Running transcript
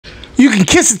You can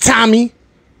kiss it, Tommy.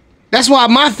 That's why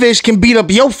my fish can beat up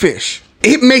your fish.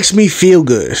 It makes me feel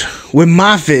good when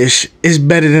my fish is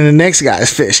better than the next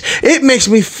guy's fish. It makes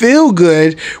me feel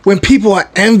good when people are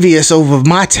envious over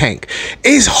my tank.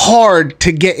 It's hard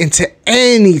to get into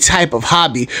any type of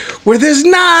hobby where there's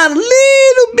not a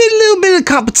little bit of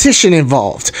competition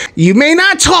involved. You may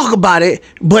not talk about it,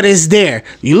 but it's there.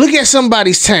 You look at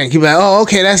somebody's tank, you're like, oh,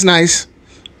 okay, that's nice.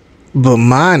 But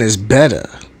mine is better.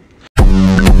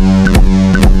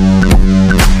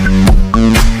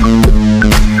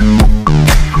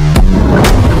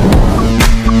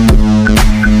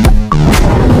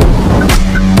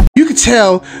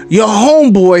 Tell your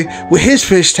homeboy with his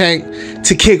fish tank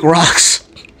to kick rocks.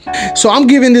 So I'm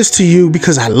giving this to you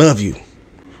because I love you.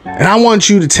 And I want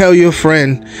you to tell your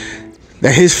friend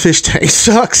that his fish tank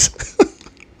sucks.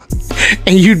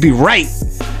 And you'd be right.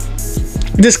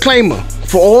 Disclaimer.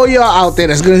 For all y'all out there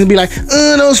that's gonna be like,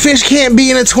 those fish can't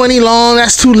be in a 20 long,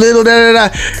 that's too little, da da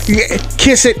da.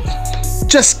 Kiss it.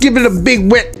 Just give it a big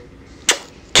wet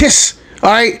kiss.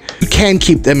 Alright? You can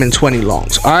keep them in 20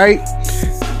 longs, alright?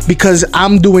 Because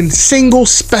I'm doing single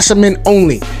specimen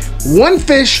only. One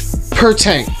fish per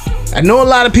tank. I know a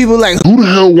lot of people like, who the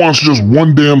hell wants just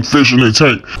one damn fish in their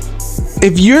tank?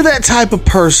 If you're that type of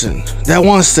person that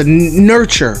wants to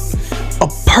nurture a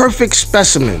perfect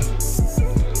specimen,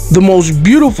 the most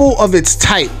beautiful of its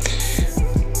type,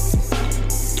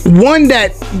 one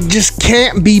that just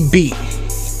can't be beat.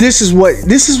 This is what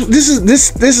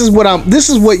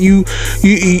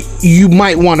you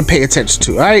might want to pay attention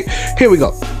to. All right, here we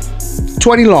go.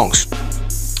 20 longs.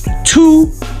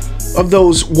 2 of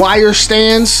those wire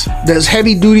stands, those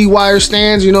heavy duty wire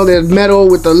stands, you know, they're metal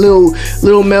with the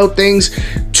little metal things.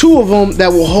 2 of them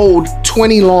that will hold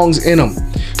 20 longs in them.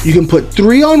 You can put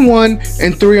 3 on one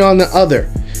and 3 on the other.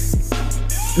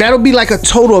 That'll be like a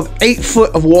total of 8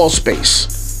 foot of wall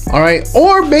space. All right,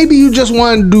 or maybe you just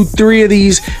want to do 3 of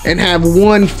these and have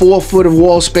 1 4 foot of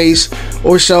wall space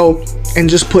or so and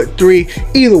just put 3.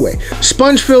 Either way,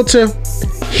 sponge filter,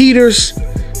 heaters,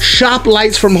 shop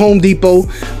lights from Home Depot,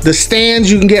 the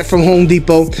stands you can get from Home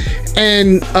Depot,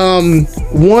 and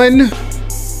 1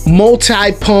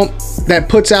 multi-pump that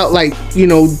puts out, like, you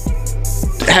know,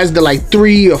 has the like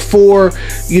 3 or 4,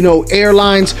 you know, air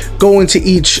lines go into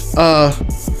each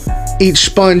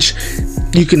sponge.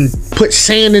 You can put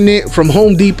sand in it from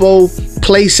Home Depot,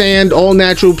 play sand, all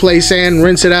natural play sand,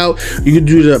 rinse it out. You could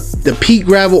do the peat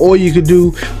gravel, or you could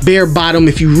do bare bottom.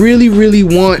 If you really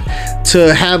want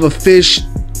to have a fish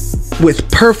with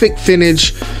perfect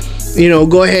finish, you know,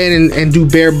 go ahead and do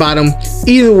bare bottom.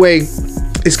 Either way,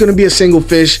 it's gonna be a single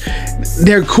fish.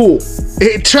 They're cool.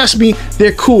 Trust me,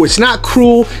 they're cool. It's not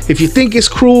cruel. If you think it's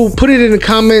cruel, put it in the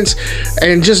comments,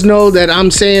 and just know that I'm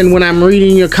saying when I'm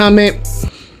reading your comment.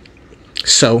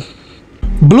 So,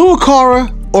 blue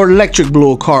Aquara or electric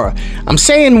blue Aquara? I'm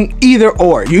saying either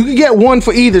or. You can get one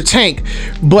for either tank,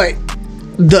 but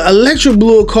the electric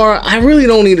blue Aquara, I really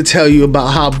don't need to tell you about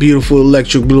how beautiful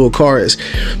electric blue Aquara is.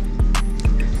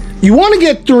 You want to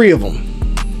get 3 of them.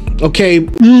 Okay.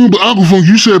 But Aquafunk,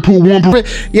 you said put 1 per.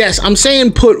 Yes, I'm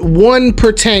saying put 1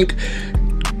 per tank,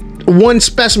 1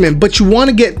 specimen, but you want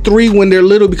to get 3 when they're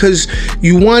little, because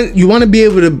you want to be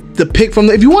able to pick from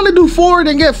if you want to do 4,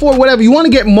 then get 4, whatever. You want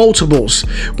to get multiples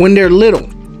when they're little.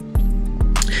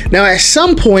 Now at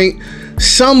some point,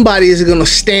 somebody is going to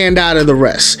stand out of the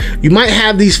rest. You might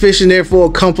have these fish in there for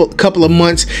a couple of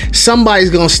months. Somebody's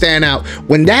going to stand out.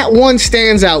 When that one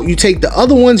stands out, you take the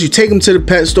other ones, you take them to the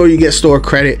pet store, you get store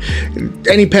credit.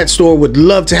 Any pet store would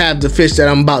love to have the fish that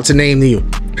I'm about to name to you.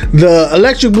 The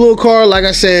electric blue Aquara, like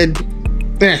I said,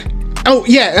 oh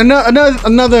yeah,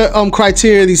 another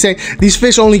criteria. These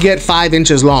fish only get 5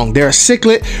 inches long. They're a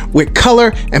cichlid with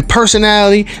color and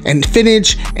personality and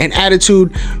finish and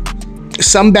attitude.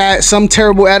 Some bad, some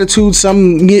terrible attitude,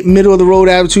 some middle of the road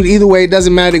attitude. Either way, it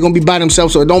doesn't matter. They're gonna be by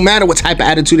themselves, so it don't matter what type of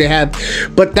attitude they have.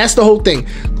 But that's the whole thing.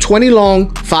 20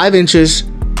 long, 5 inches,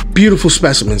 beautiful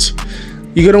specimens.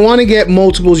 You're gonna want to get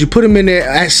multiples. You put them in there.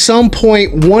 At some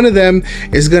point, one of them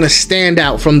is gonna stand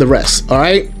out from the rest. All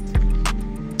right.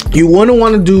 You want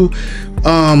to do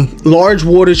large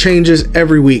water changes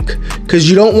every week, because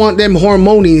you don't want them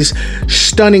hormonies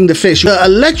stunning the fish. The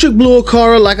electric blue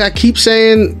Aquara, like I keep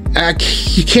saying,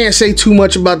 you can't say too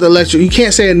much about the electric. You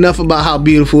can't say enough about how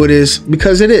beautiful it is,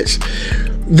 because it is.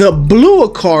 The blue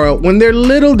Aquara, when they're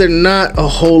little, they're not a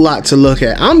whole lot to look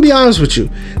at. I'm gonna be honest with you,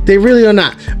 they really are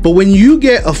not. But when you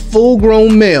get a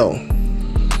full-grown male,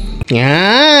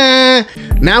 yeah,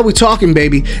 now we're talking,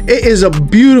 baby. It is a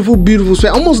beautiful, beautiful fish.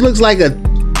 Almost looks like a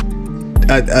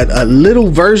little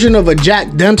version of a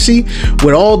Jack Dempsey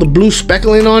with all the blue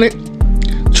speckling on it.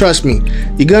 Trust me,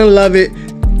 you're gonna love it.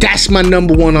 That's my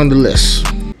number one on the list.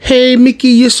 Hey Mickey,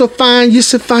 you're so fine,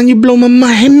 you blow my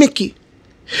mind. Hey Mickey.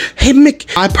 Hey Mickey.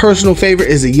 My personal favorite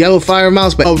is a yellow fire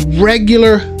mouse, but a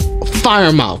regular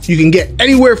fire mouth you can get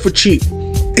anywhere for cheap.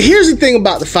 Here's the thing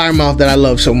about the fire mouth that I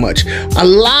love so much. A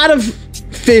lot of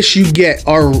fish you get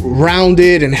are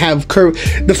rounded and have curve.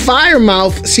 The fire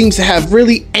mouth seems to have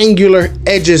really angular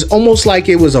edges, almost like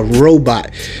it was a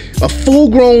robot. A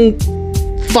full-grown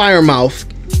fire mouth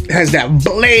has that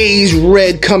blaze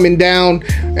red coming down,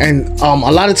 and a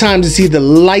lot of times it's either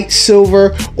light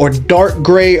silver or dark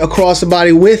gray across the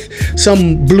body with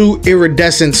some blue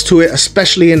iridescence to it,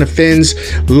 especially in the fins.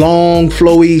 Long,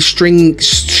 flowy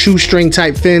shoestring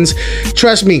type fins.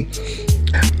 Trust me,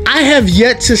 I have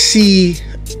yet to see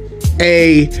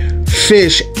a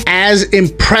fish as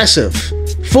impressive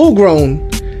full grown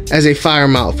as a fire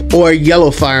mouth or a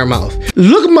yellow fire mouth.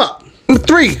 Look them up. Number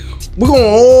 3, we're going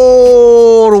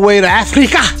all the way to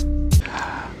Africa.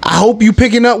 I hope you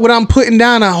picking up what I'm putting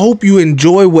down. I hope you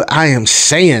enjoy what I am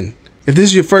saying. If this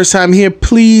is your first time here,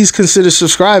 please consider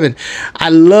subscribing. I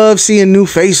love seeing new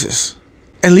faces.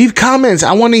 And leave comments.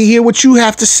 I want to hear what you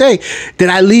have to say. Did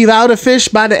I leave out a fish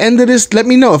by the end of this? Let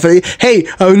me know. Hey,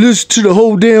 I listened to the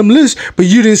whole damn list, but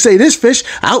you didn't say this fish.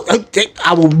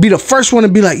 I will be the first one to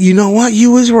be like, you know what?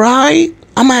 You was right.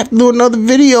 I'm gonna have to do another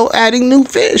video adding new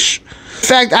fish. In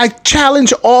fact, I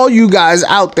challenge all you guys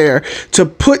out there to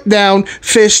put down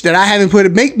fish that I haven't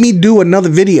put. Make me do another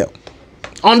video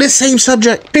on this same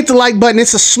subject. Hit the like button.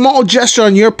 It's a small gesture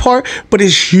on your part, but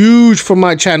it's huge for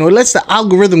my channel. It lets the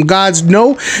algorithm gods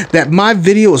know that my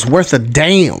video is worth a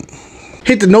damn.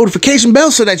 Hit the notification bell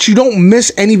so that you don't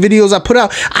miss any videos I put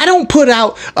out. I don't put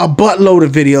out a buttload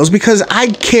of videos because I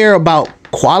care about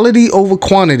quality over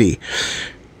quantity.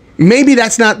 Maybe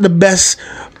that's not the best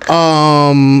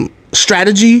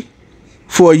strategy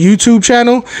for a YouTube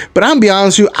channel, but I'm gonna be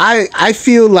honest with you, I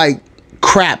feel like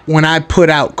crap when I put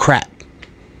out crap.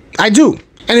 I do.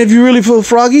 And if you really feel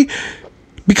froggy,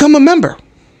 become a member.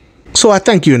 So I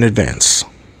thank you in advance.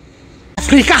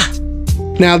 Africa.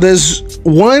 Now there's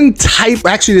one type,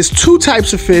 actually there's 2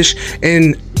 types of fish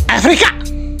in Africa.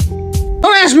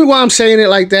 Don't ask me why I'm saying it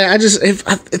like that.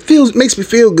 It makes me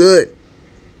feel good.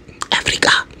 Africa.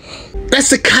 That's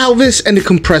the Calvis and the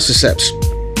compressiceps.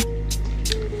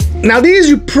 Now these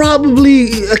you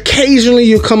probably occasionally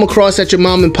you come across at your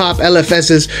mom and pop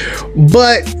LFSs,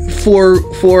 but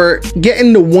for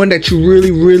getting the one that you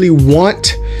really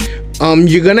want,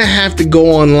 you're gonna have to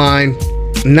go online.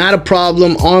 Not a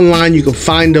problem. Online you can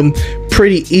find them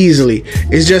pretty easily.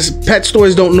 It's just pet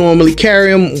stores don't normally carry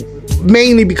them,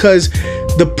 mainly because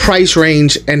the price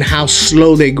range and how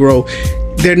slow they grow.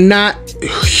 They're not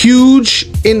huge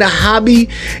in the hobby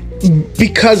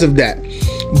because of that.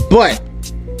 But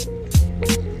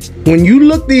when you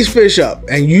look these fish up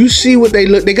and you see what they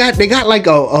look, they got like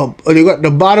they got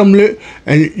the bottom lip,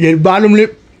 and the bottom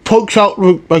lip pokes out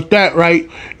like that, right?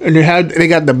 And they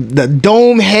got the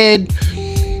dome head.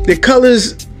 Their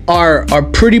colors are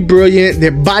pretty brilliant.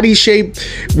 Their body shape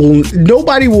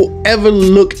nobody will ever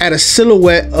look at a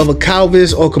silhouette of a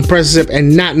Calvis or compressive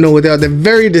and not know what they are. They're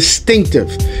very distinctive.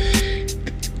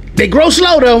 They grow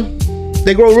slow though.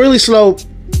 They grow really slow.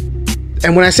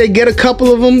 And when I say get a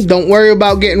couple of them, don't worry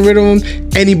about getting rid of them.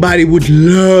 Anybody would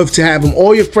love to have them.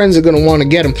 All your friends are gonna want to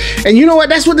get them. And you know what?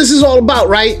 That's what this is all about,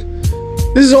 right?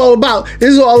 This is all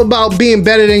about being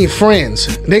better than your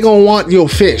friends. They're gonna want your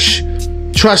fish.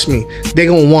 Trust me, they're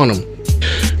gonna want them.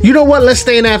 You know what? Let's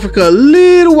stay in Africa a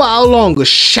little while longer,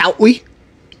 shall we?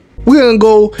 We're gonna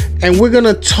go and we're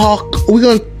gonna talk. We're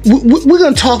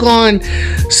gonna talk on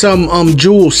some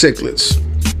jewel cichlids.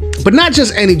 But not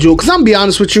just any jewel, because I'm gonna be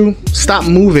honest with you, stop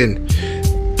moving.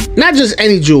 Not just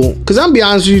any jewel, because I'm gonna be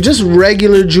honest with you, just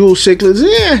regular jewel cichlids,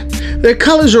 yeah, their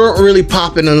colors aren't really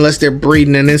popping unless they're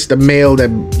breeding and it's the male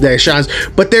that shines.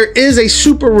 But there is a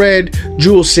super red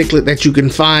jewel cichlid that you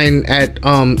can find at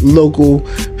local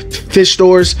fish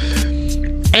stores.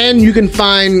 And you can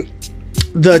find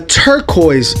the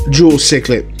turquoise jewel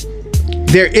cichlid.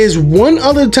 There is one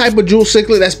other type of jewel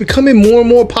cichlid that's becoming more and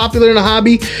more popular in the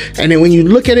hobby, and then when you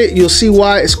look at it, you'll see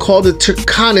why. It's called the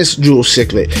turquoise jewel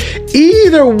cichlid.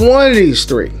 Either one of these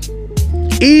three,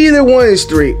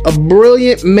 a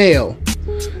brilliant male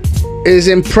is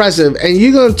impressive, and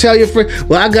you're gonna tell your friend,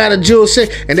 well, I got a jewel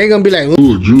cichlid, and they're gonna be like,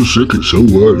 oh, jewel cichlid, so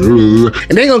what?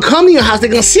 And they're gonna come to your house, they're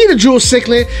gonna see the jewel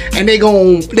cichlid, and they're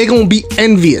gonna be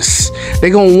envious. They're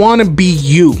gonna want to be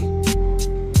you,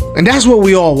 and that's what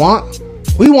we all want.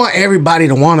 We want everybody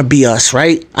to want to be us,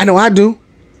 right? I know I do.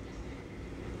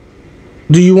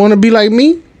 Do you want to be like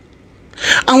me?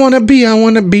 I want to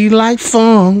be like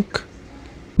Funk.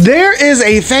 There is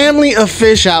a family of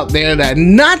fish out there that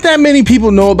not that many people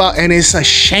know about, and it's a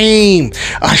shame.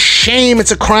 A shame.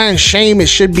 It's a crying shame. It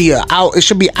should be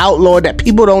outlawed that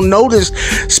people don't know this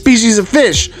species of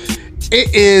fish.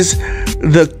 It is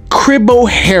the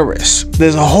Cribboharris.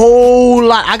 There's a whole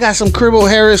lot. I got some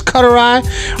Cribboharris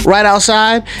cuteri right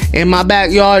outside in my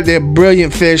backyard. They're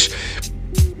brilliant fish.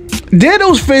 They're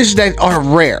those fish that are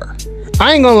rare.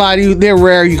 I ain't gonna lie to you, they're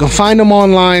rare. You can find them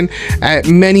online at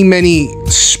many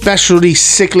specialty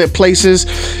cichlid places,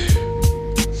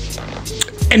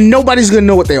 and nobody's gonna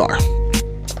know what they are,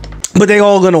 but they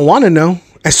all gonna want to know.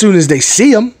 As soon as they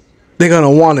see them, they're gonna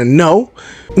want to know.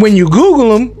 When you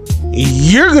Google them,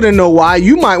 you're gonna know why.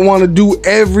 You might want to do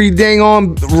every dang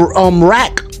on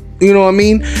rack, you know what I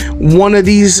mean, one of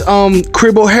these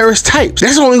Cribboharris types.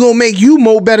 That's only gonna make you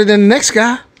more better than the next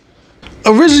guy.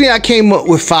 Originally, I came up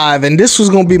with 5, and this was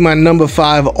gonna be my number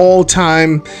 5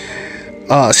 all-time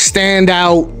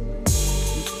standout,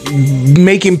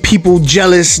 making people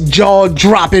jealous,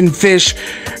 jaw-dropping fish.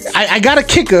 I got a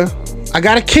kicker,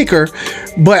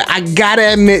 but I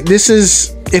gotta admit, this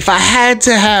is, if I had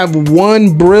to have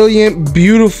one brilliant,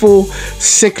 beautiful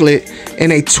cichlid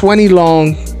in a 20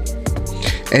 long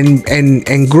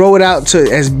and grow it out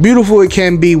to as beautiful it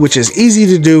can be, which is easy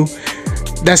to do,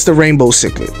 that's the rainbow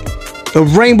cichlid. The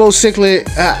rainbow cichlid,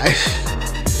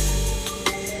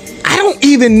 I don't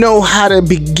even know how to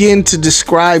begin to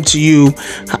describe to you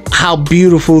how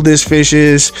beautiful this fish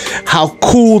is, how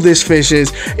cool this fish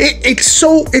is.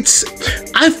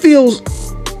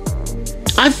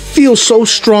 I feel so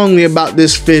strongly about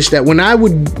this fish that when I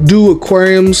would do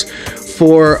aquariums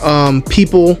for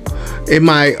people in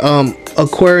my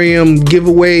aquarium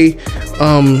giveaway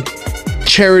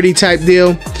charity type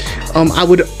deal, I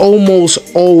would almost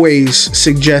always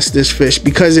suggest this fish,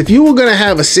 because if you were gonna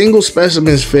have a single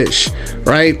specimen fish,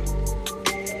 right,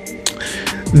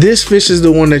 this fish is the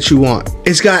one that you want.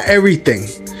 It's got everything.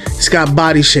 It's got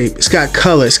body shape, it's got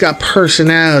color, it's got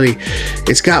personality,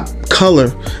 it's got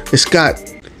color, it's got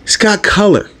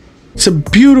color. It's a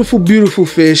beautiful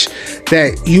fish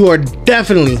that you are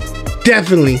definitely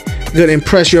gonna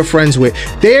impress your friends with.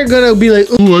 They're gonna be like,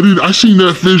 oh, I seen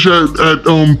that fish at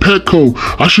Petco.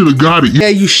 I should have got it. Yeah,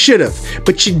 you should have,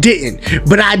 but you didn't.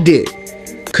 But I did,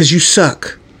 cause you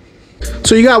suck.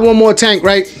 So you got one more tank,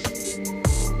 right?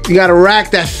 You got a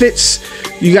rack that fits.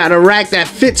 You got a rack that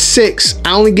fits 6.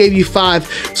 I only gave you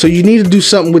 5, so you need to do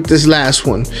something with this last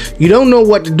one. You don't know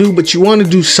what to do, but you want to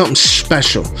do something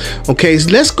special. Okay, so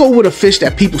let's go with a fish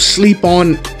that people sleep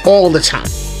on all the time.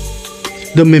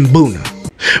 The Mbuna.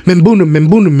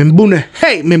 Mbuna.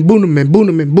 Hey,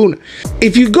 Mbuna.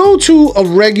 If you go to a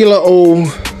regular old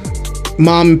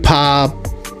mom and pop,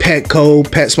 Petco,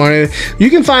 PetSmart, you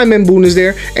can find Mbunas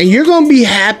there, and you're gonna be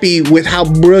happy with how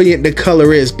brilliant the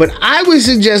color is. But I would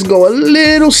suggest go a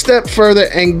little step further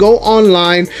and go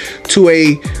online to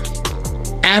a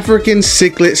African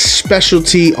cichlid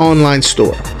specialty online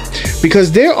store,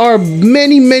 because there are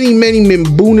many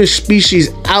Mbuna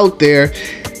species out there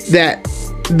that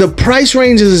the price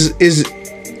range is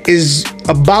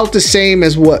about the same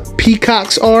as what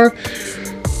peacocks are.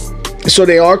 So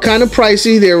they are kind of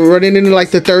pricey. They're running in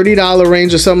like the $30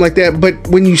 range or something like that. But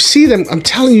when you see them, I'm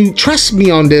telling you, trust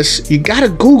me on this, you gotta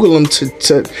Google them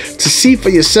to see for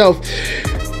yourself.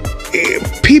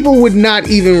 People would not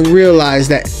even realize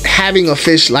that having a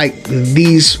fish like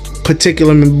these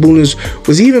particular Mbunas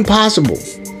was even possible.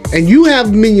 And you have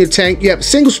them in your tank. You have a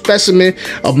single specimen,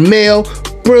 a male,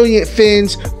 brilliant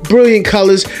fins, brilliant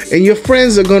colors, and your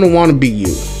friends are gonna want to be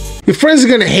you. Your friends are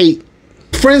gonna hate.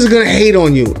 Friends are gonna hate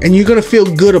on you, and you're gonna feel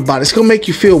good about it. It's gonna make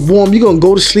you feel warm. You're gonna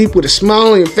go to sleep with a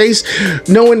smile on your face,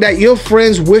 knowing that your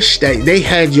friends wish that they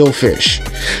had your fish.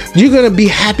 You're gonna be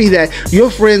happy that your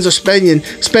friends are spending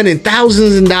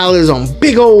thousands of dollars on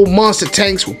big old monster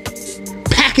tanks,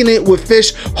 packing it with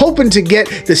fish, hoping to get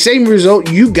the same result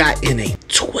you got in a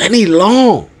 20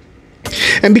 long.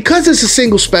 And because it's a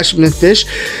single specimen fish,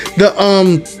 the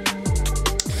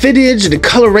footage, the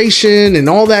coloration, and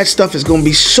all that stuff is going to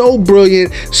be so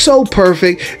brilliant, so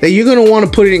perfect, that you're going to want to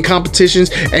put it in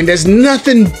competitions. And there's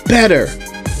nothing better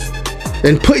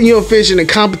than putting your fish in a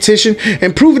competition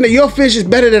and proving that your fish is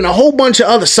better than a whole bunch of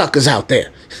other suckers out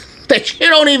there that you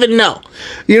don't even know.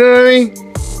 You know what I mean?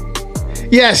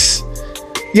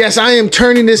 Yes, I am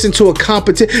turning this into a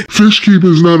competition. Fish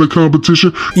keeping is not a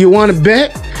competition. You want to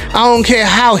bet? I don't care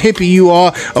how hippie you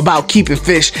are about keeping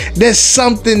fish. There's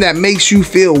something that makes you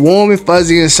feel warm and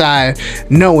fuzzy inside,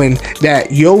 knowing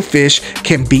that your fish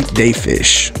can beat they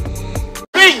fish.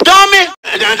 Big dummy!